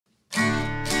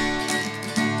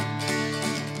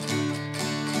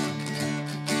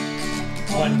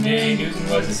One day Newton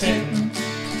was a-sittin',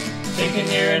 thinking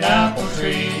near an apple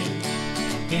tree.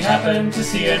 He happened to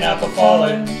see an apple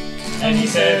falling, and he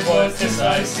said, "What's this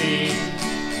I see?"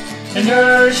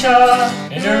 Inertia,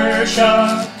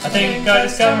 inertia, I think I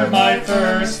discovered my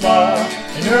first law.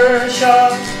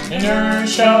 Inertia,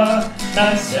 inertia,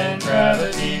 mass and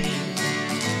gravity.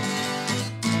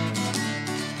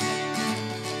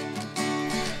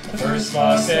 The first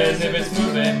law says if it's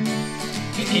moving,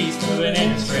 it keeps moving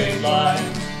in a straight line.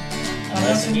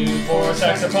 Unless a new force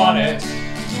acts upon it,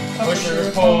 a push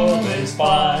or pull is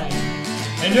fine.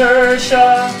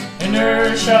 Inertia,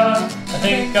 inertia, I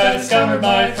think I discovered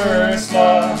my first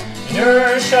law.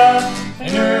 Inertia,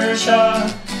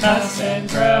 inertia, mass and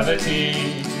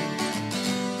gravity.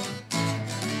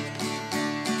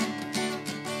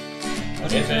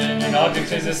 What if an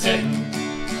object is a-sittin',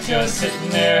 just sitting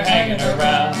there hanging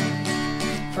around?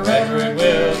 Forever it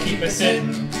will keep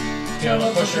a-sittin', till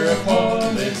a push or a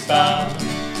pull is found.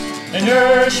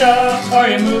 Inertia, are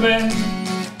you moving?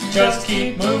 Just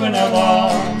keep moving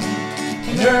along.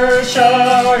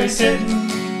 Inertia, are you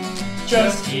sitting?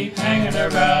 Just keep hanging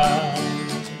around.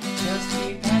 Just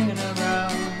keep hanging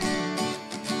around.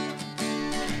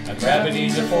 Now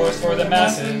gravity's a force for the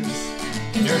masses.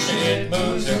 Inertia, it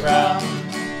moves around.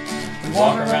 We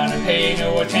walk around and pay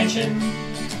no attention,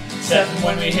 except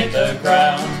when we hit the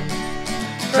ground.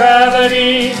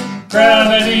 Gravity,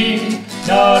 gravity,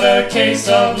 not a case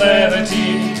of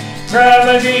levity.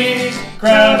 Gravity,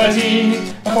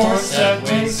 gravity, a force that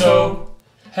weighs so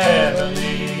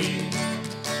heavily.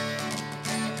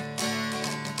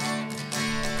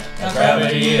 Now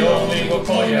gravity only will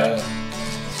pull you,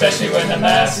 especially when the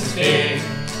mass is big.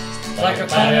 Like a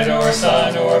planet or a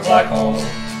sun or a black hole,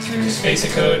 through space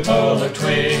it could pull a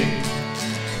twig.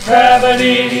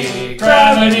 Gravity,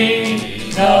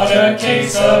 gravity, not a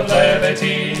case of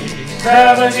levity.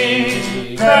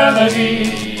 Gravity,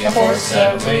 gravity, a force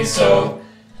that weighs so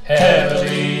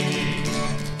heavily.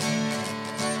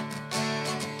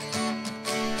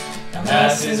 Now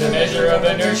mass is a measure of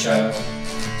inertia.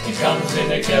 It comes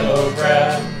in a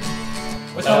kilogram.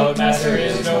 Without mass there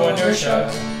is no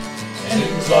inertia, and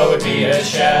Newton's law would be a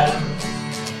sham.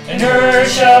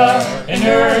 Inertia,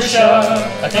 inertia,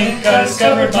 I think I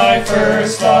discovered my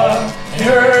first law.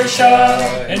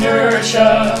 Inertia,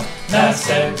 inertia, mass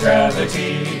and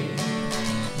gravity.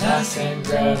 Mass and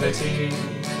gravity.